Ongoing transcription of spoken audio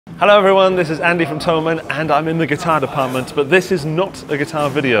Hello everyone, this is Andy from Thomann and I'm in the guitar department, but this is not a guitar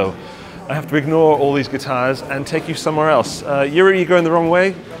video. I have to ignore all these guitars and take you somewhere else. Yuri, you're going the wrong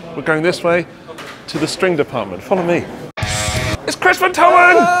way. We're going this way to the string department. Follow me. It's Chris from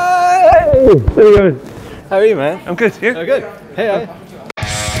Thomann! Hey! There you go. How are you, man? I'm good, you? I'm good. Hey,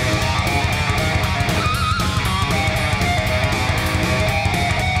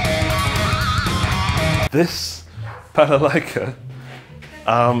 This balalaika,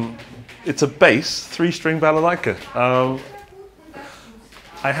 it's a bass, 3-string balalaika.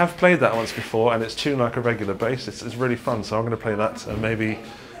 I have played that once before and it's tuned like a regular bass. It's really fun, so I'm going to play that and maybe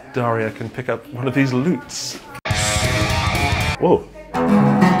Darya can pick up one of these lutes. Whoa.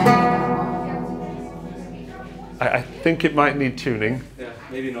 I think it might need tuning. Yeah,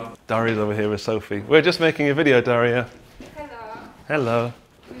 maybe not. Darya's over here with Sophie. We're just making a video, Darya. Hello. Hello.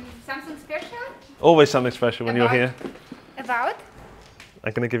 Something special? Always something special when you're here. About?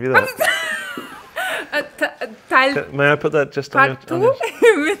 I'm going to give you that. May I put that just on your...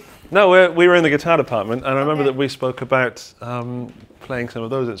 No, we were in the guitar department and I remember that we spoke about playing some of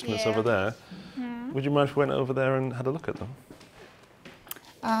those instruments over there. Would you mind if we went over there and had a look at them?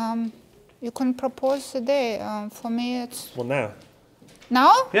 You can propose a day. For me, it's... Well, now.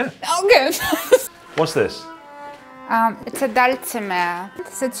 Now? Yeah. Okay. What's this? It's a dulcimer.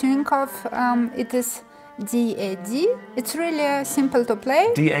 The tuning of it is D-A-D. It's really simple to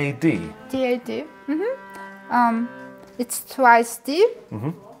play. D-A-D? D-A-D. It's twice D.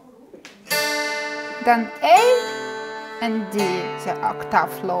 Then A and D, the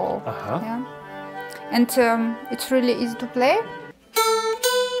octave low. Yeah. And it's really easy to play.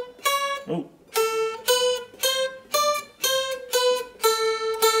 Oh.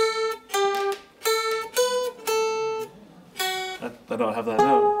 I don't have that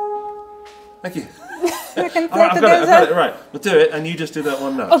note. Thank you. We can play I've together. got it, right. We'll do it and you just do that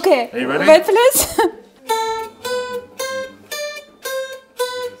one note. Okay. Are you ready? Wait, please.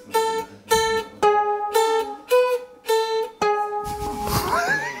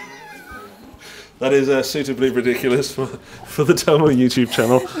 That is suitably ridiculous for the Thomann YouTube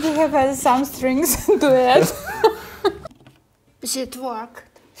channel. We have some strings to it. Does it work?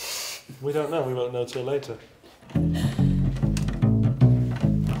 We don't know. We won't know till later.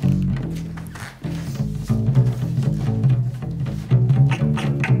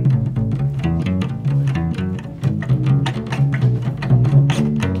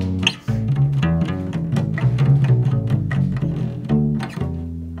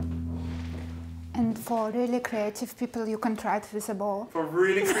 For really creative people, you can try it with a bow. For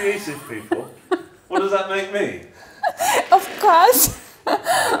really creative people? What does that make me? Of course,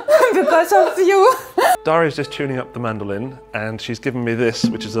 because of you. Darya's just tuning up the mandolin and she's given me this,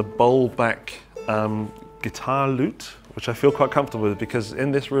 which is a bowl back guitar lute, which I feel quite comfortable with because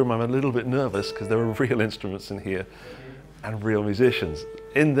in this room I'm a little bit nervous because there are real instruments in here and real musicians.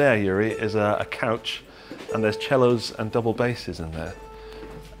 In there, Yuri, is a couch and there's cellos and double basses in there.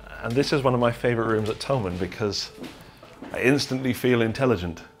 And this is one of my favourite rooms at Thomann because I instantly feel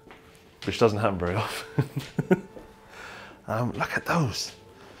intelligent, which doesn't happen very often. Look at those.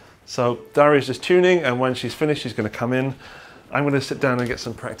 So Darya's just tuning and when she's finished she's going to come in. I'm going to sit down and get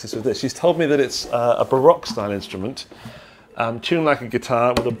some practice with this. She's told me that it's a Baroque style instrument, tuned like a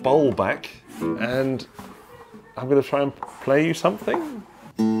guitar with a bowl back, and I'm going to try and play you something.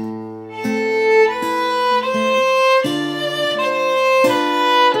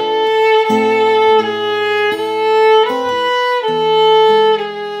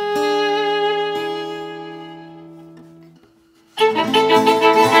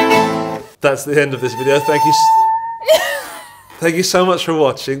 That's the end of this video. Thank you so much for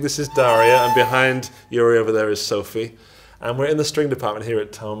watching. This is Darya and behind Yuri over there is Sophie. And we're in the string department here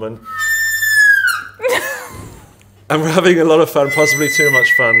at Thomann. And we're having a lot of fun, possibly too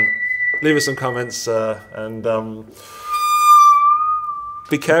much fun. Leave us some comments and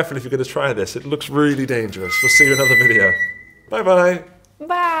be careful if you're going to try this. It looks really dangerous. We'll see you in another video. Bye-bye.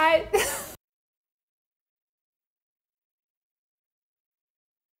 Bye.